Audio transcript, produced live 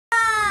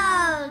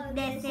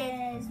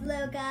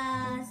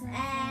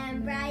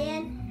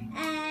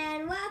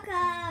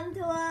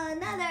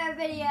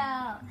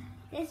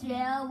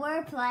Israel,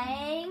 we're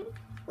playing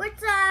Word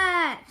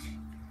Search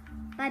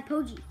by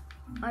Poggy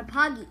or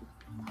Poggy.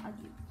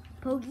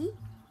 Poggy.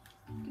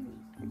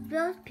 It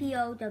spells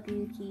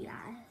P-O-W-G-I.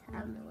 I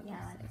don't know what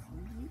that is.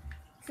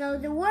 So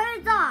the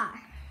words are.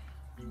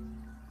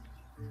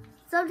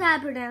 Sometimes I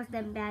pronounce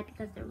them bad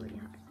because they're really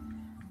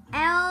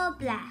hard.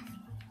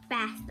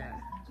 Blaster,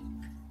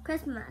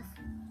 Christmas,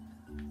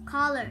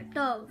 collar,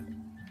 dove,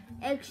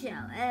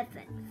 eggshell,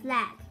 elephant,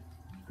 flag,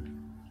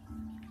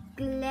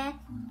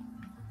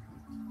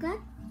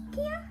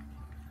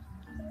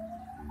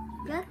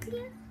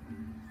 Gleckia?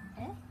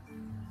 Eh?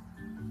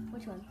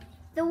 Which one?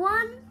 The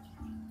one.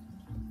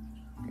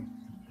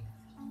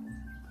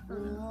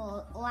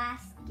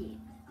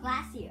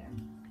 Glacier.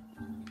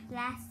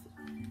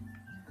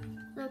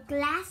 No,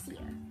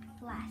 glacier.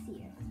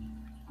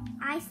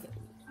 Icing.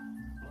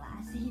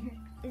 Glacier.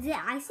 Is it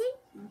icing?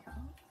 No.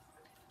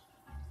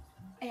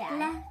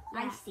 Yeah.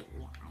 Icing.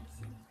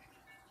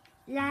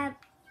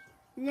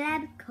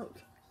 Lab coat.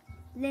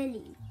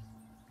 Lily.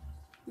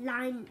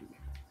 Linen.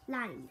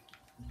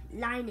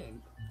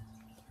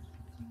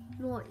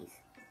 Noise.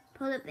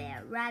 Polar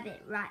bear.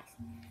 Rabbit. Rice.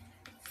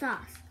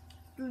 Sauce.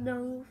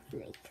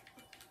 Snowflake.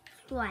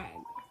 Swan.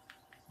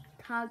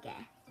 Target.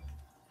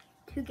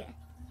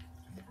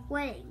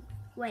 Wedding.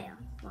 Whale.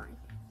 Wine.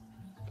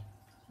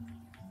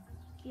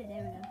 Yeah,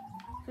 there we go.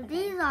 So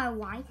these are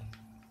white.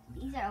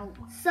 These are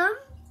Some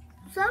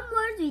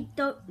words we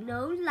don't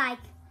know, like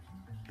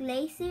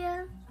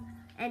glacier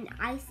and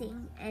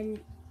icing and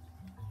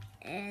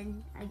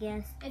I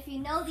guess if you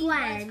know these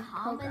Swan, words,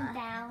 comment polka.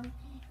 down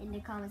in the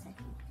comment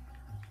section.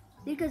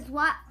 Because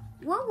what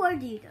word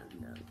do you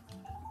don't know?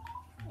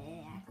 Yeah, I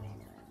know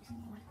every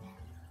single one.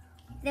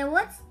 Then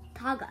what's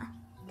Taga?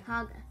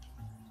 Taga?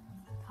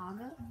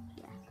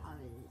 Yeah.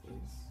 Taga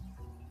is.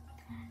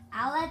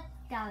 I'll let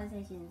the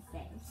conversation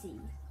see.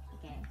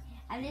 Okay.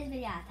 After this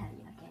video, I'll tell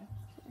you. Okay.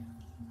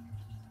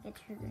 Get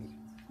triggered.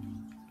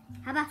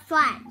 How about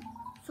swan?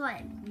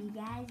 You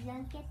guys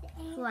don't get the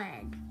A.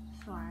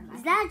 Swan.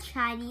 Is that a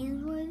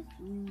Chinese word?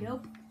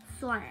 Nope.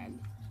 Swan.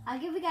 I'll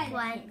give you guys a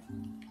Swan. hint.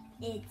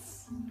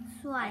 It's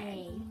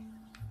Swan.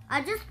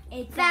 I just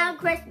It's found a-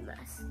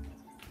 Christmas.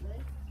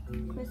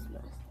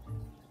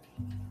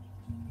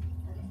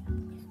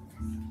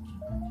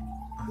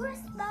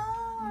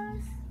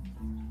 Christmas.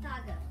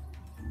 Taga.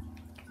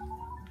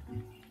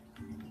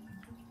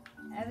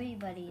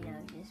 Everybody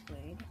knows this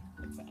word.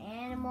 It's an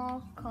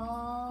animal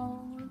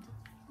called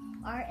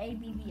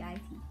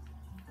Rabbit.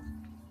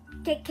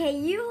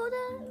 Can you hold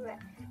the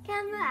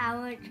camera? I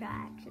want to try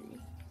actually.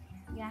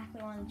 You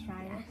actually want to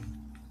try this?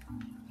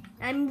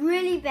 I'm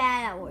really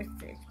bad at word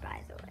search,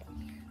 by the way.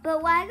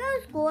 But when I go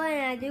to school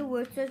and I do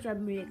word search,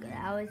 I'm really good.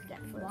 I always get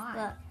first. Why?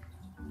 But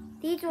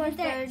these word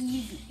They're search,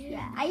 easy.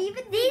 yeah. I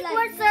even These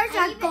word search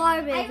are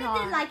garbage. I even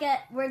hard. did like a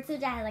word search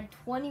that had like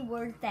 20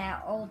 words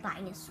that are all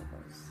dinosaurs.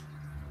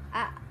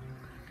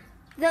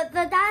 The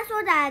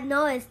dinosaur that I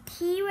know is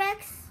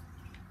T-Rex.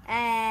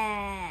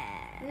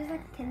 There's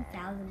like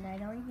 10,000. I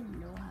don't even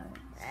know how to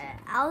say.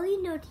 I only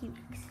know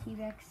T-Rex.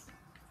 T-Rex,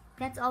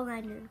 That's all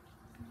I know.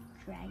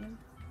 dragon.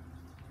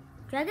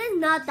 Dragon's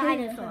not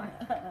dinosaur.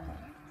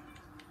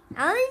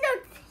 I only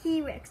know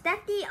T-Rex.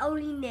 That's the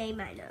only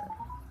name I know.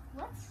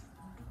 What?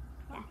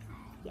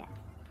 Yeah.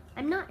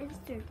 I'm not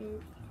interested.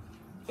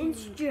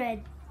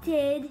 Interested.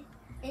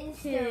 I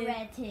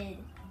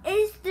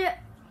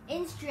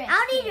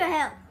don't need your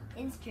help.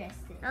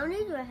 Interested. I don't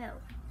need your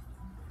help.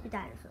 The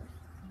dinosaurs.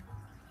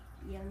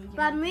 You don't need your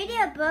But I'm reading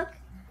a book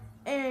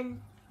in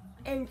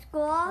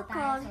school The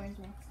called. dinosaurs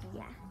next door.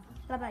 Yeah.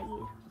 What about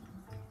you?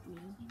 Me.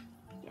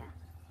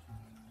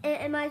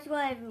 In my school,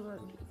 everyone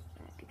reads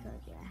that because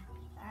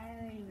I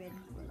already really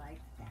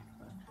liked that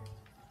book.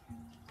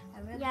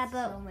 I read Yeah,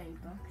 but- so many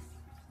books.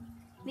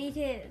 Me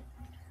too.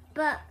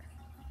 But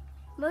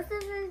most of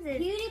us is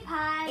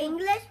PewDiePie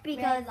English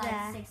because read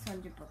like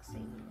 600 books a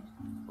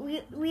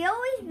year. we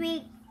always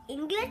read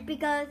English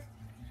because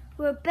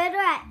we're better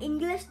at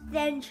English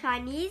than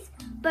Chinese,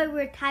 but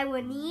we're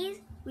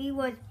Taiwanese. We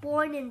was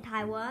born in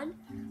Taiwan,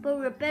 but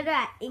we're better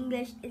at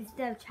English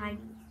instead of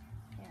Chinese.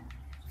 Yeah.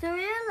 So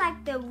we're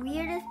like the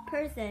weirdest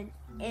person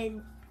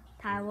in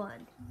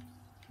Taiwan.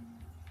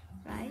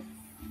 Right?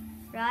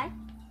 Right?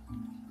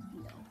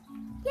 No.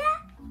 Yeah,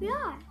 we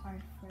are. Our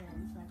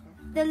friends like our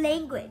The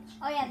language.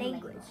 Oh yeah, the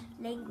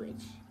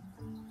Language.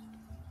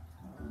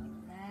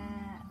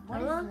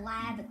 What is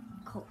lab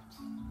coat?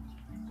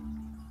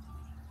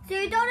 So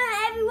you don't know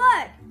every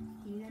word.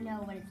 Do you know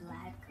what is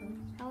lab coat?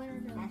 I want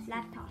to know. That's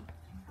Laptop.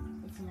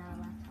 It's not a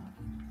laptop.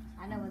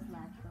 I know what's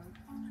lab coat.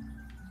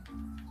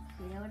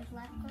 Do you know what is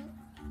lab coat?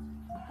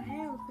 I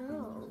don't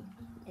know.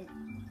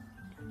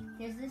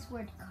 There's this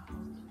word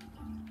code.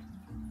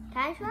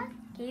 Can I try?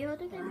 Can you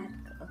hold it? Lab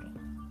coat. Okay.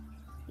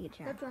 You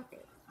can Let's drop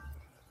it.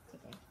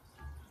 Okay.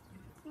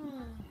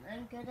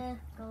 I'm gonna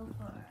go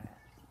for.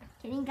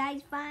 Can you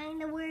guys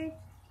find the word?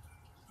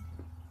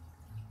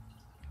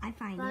 I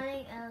find it.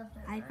 Flying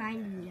elephant. I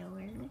find the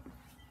word.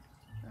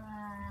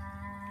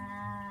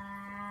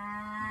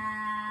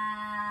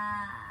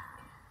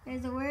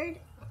 There's a word.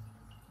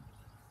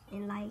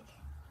 and like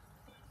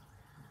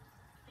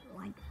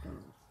the.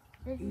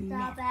 This is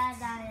how bad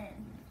that is.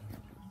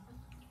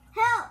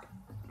 Help!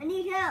 I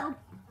need help.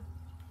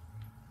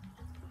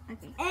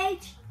 Okay.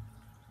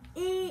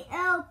 H-E-L-P.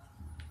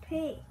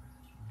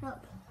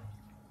 Help.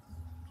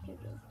 You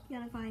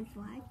gotta find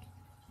flag.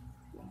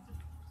 No.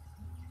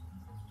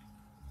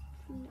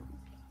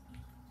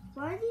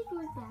 Why are these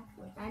doing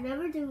backwards? I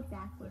never do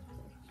backwards.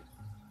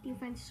 You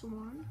find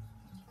swan.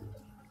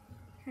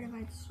 Try to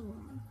find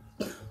swan.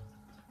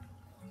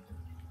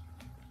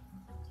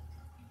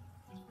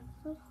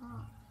 So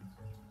hot.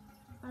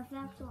 I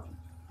found some.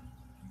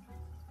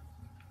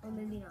 Or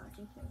maybe not.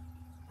 JK.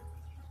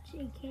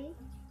 JK.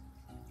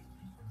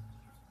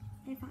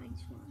 I find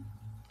swan.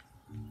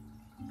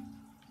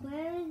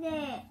 Where is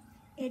it?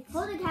 It's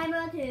Hold the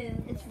camera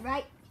too. it's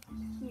right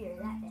here.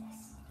 That is.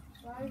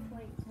 Why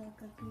point to the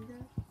computer?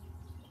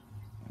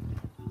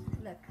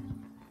 Look.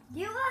 Do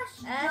you want to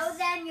show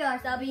them your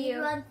speed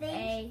run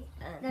thing?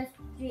 W-A-N. The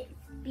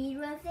speed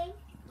run thing?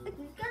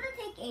 It's gonna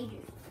take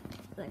ages.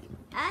 Look.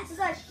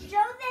 So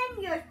show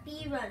them your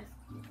speed runs.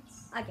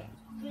 Okay.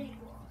 It's really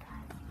cool,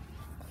 guys.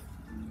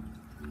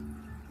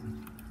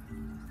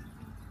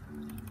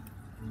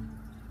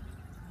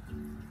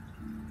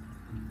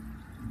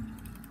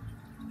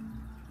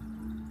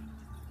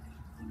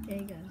 There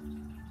you go.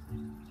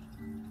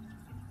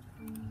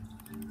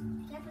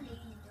 Definitely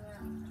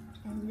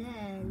And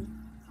then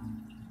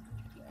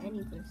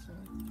any person.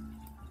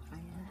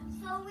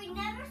 So we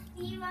never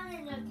speed run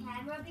in the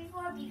camera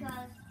before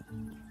because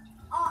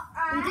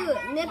We do it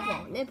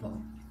nipple.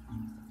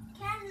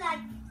 Can like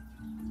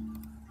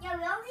we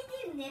only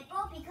do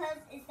nipple because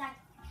it's like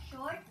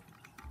short.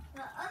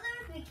 The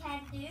others we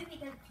can't do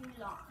because it's too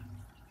long.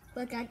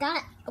 Look, I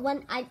got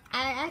one. I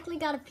actually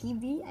got a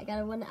PB. I got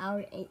a 1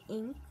 hour 8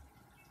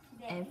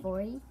 and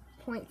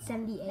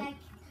 40.78. Like,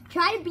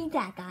 Try to beat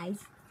that,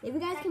 guys. If you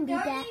guys can beat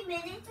that, 30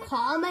 minutes or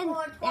comment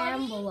or down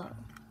 20, below.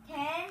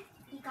 10,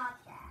 he got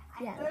that.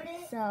 I Yeah. heard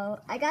it. So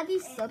I got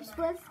these sub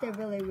splits. They're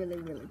really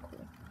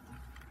cool.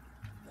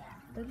 Yeah.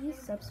 Look at these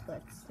sub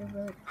splits. They're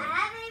really I cool.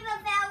 haven't even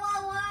found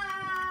one word.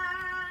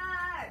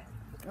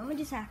 Let me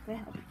just have to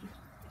help you.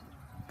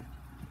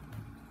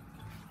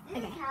 This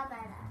Okay. is how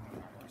bad I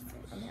am.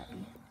 Let me help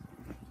you.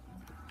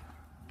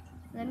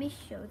 Let me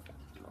show them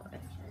more.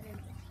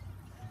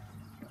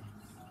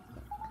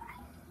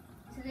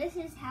 So this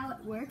is how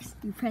it works.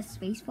 You press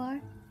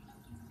spacebar,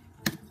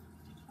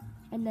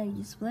 and then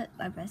you split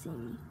by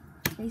pressing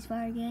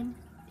spacebar again.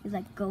 It's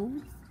like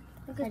gold.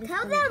 Okay, I just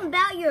tell put them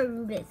about your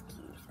Rubik's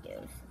Cubes,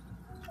 dudes.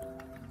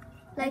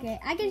 Okay,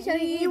 I can show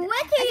you. You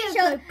went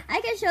to I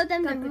can show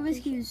them the competition.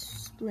 Rubik's Cube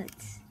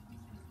splits.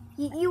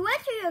 You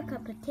went to your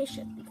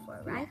competition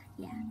before, right?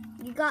 Yeah.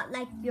 You got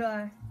like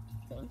your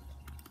thing.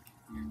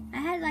 I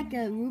had like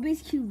a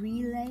Rubik's Cube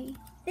relay.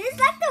 This is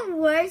like the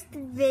worst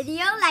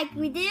video. Like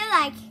we did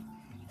like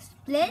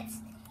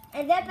splits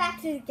and then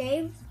back to the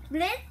game.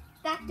 Split,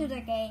 back to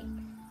the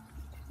game.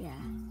 Yeah.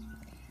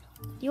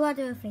 Do you want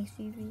to do a face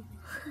reveal?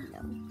 No.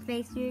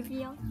 Face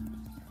reveal?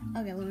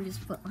 Okay, let me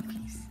just put my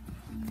face.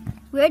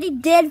 We already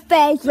did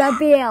face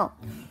reveal.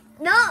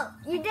 No,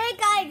 you did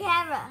got a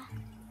camera.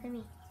 Let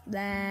me.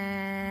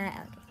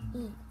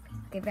 Okay.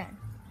 Okay, Brad.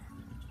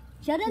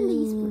 Show them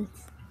these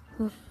splits.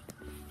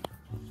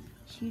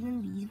 Show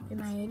them these.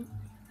 Am I in?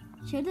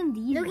 Show them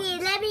these. Looky,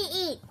 let me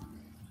eat.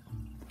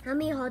 Let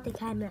me hold the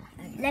camera.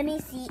 Let me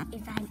see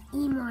if I'm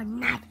in or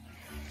not.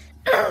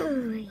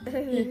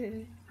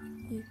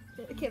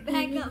 Okay,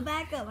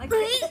 back up.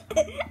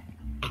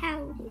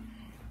 Ow.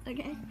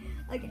 Okay.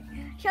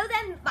 Show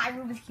them my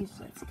Rubik's Cube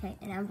splits, okay?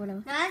 And I'm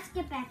gonna. Now let's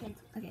get back in.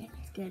 Okay,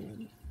 let's get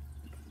in.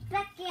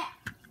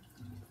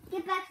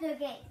 Get back to the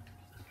game.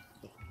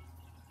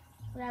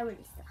 Well, I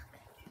really suck.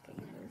 Okay,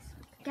 guys.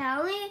 I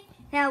only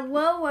have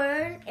one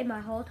word in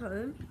my whole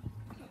term.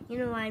 You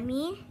know what I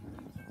mean?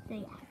 So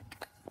yeah.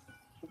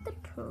 It's the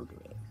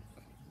program.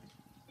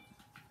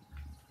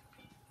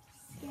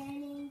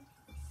 Scanning.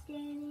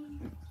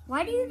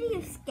 Why do you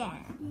need to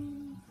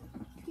scan?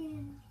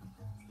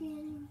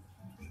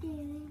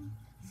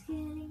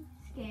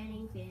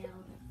 Scanning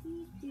failed.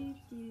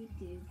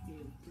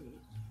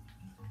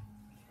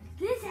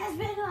 This has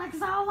been like so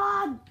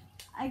long.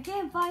 I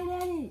can't find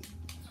any.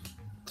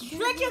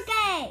 Switch your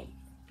game.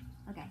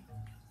 Okay.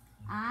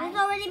 It's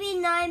already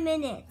been 9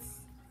 minutes.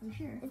 I'm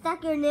sure. It's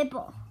like your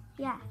nipple.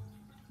 Yeah.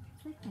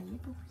 It's like my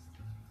nipple percent.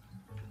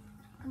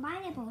 My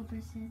nipple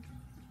percent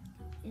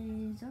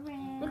is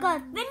around. We're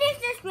gonna finish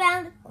this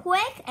round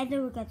quick and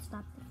then we're gonna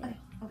stop the video.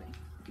 Okay.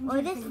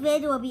 Or this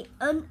video will be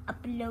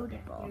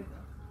unuploadable.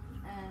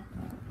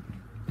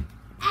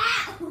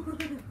 Ow!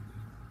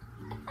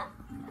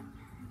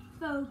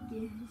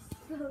 Focus.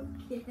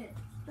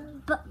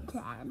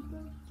 Button.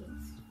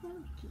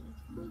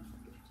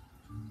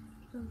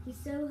 Focus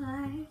so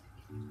hard.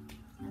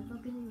 I'm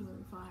focusing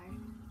really far.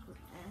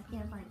 I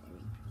can't find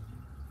any.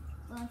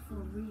 Well, for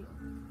real.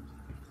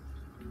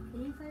 Can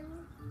you find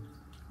one?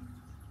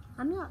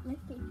 I'm not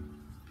looking.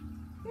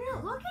 You're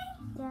not looking?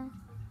 Yeah.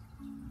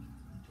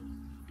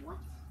 What?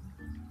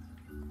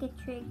 Get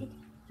triggered.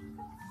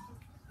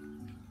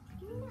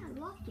 You're not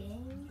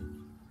looking.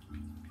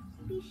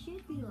 We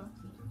should be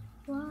looking.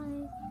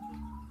 Why?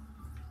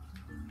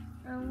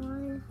 I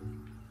want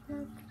to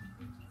look.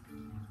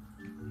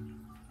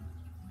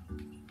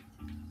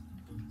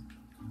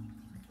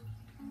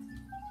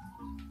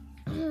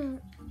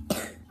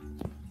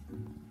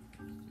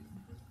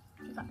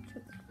 You got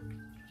triggered.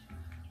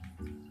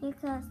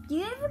 Because, do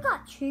you ever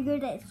got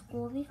triggered at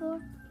school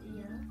before?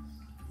 Yes.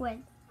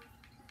 When?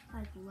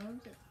 Like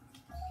loads of.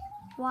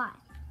 Why?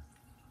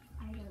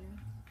 I don't know.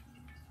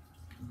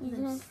 You The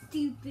just,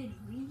 stupid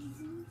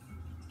reasons.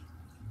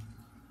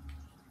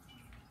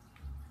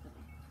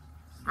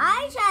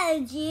 I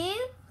challenge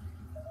you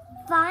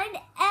find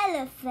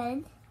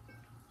elephant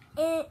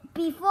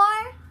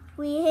before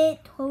we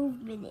hit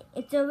 12 minutes.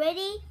 It's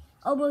already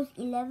almost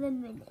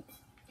 11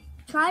 minutes.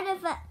 Try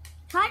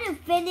to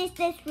finish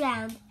this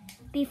round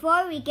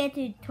before we get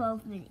to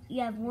 12 minutes.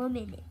 You have 1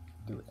 minute.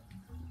 Do it.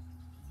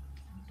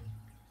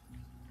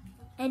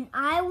 And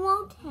I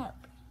won't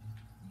help.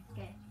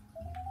 Okay.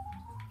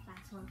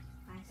 Last one.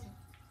 Last one.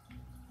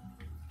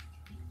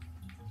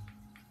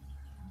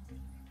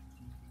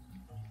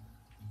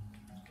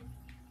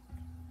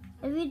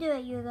 If you do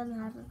it, you're gonna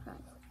have a prize.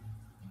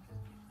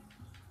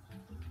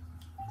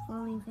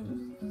 When we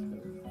finish.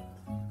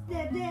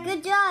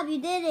 Good job, you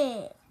did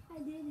it. I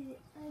did it.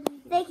 I did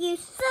it. Thank you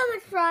so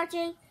much for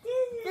watching.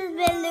 This has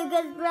been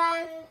Lucas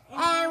Brown,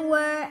 and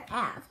we're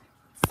out.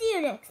 See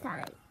you next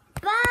time.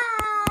 Bye.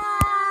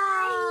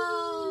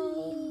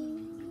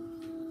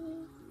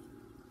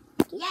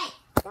 Yay!